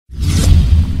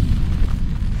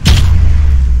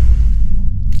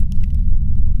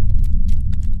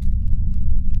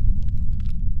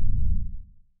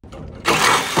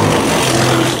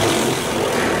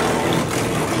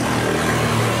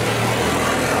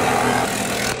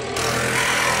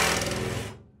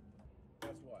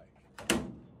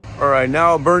right,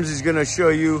 now Burnsy's gonna show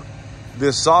you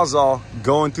this Sawzall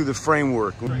going through the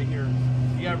framework. Right here,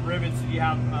 you have rivets, you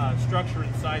have structure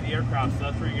inside the aircraft, so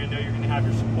that's where you're gonna know you're gonna have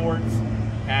your supports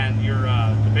and your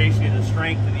basically the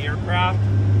strength of the aircraft.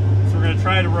 So we're gonna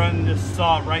try to run this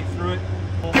saw right through it.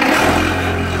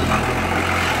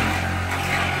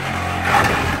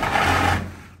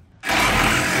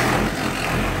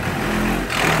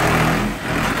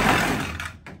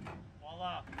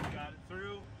 Voila, you got it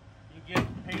through. You get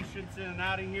patients in and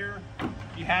out of here.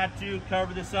 If you had to,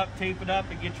 cover this up, tape it up,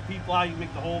 and get your people out. You can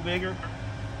make the hole bigger.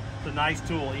 It's a nice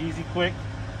tool, easy, quick,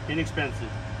 inexpensive.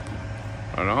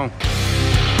 Right on.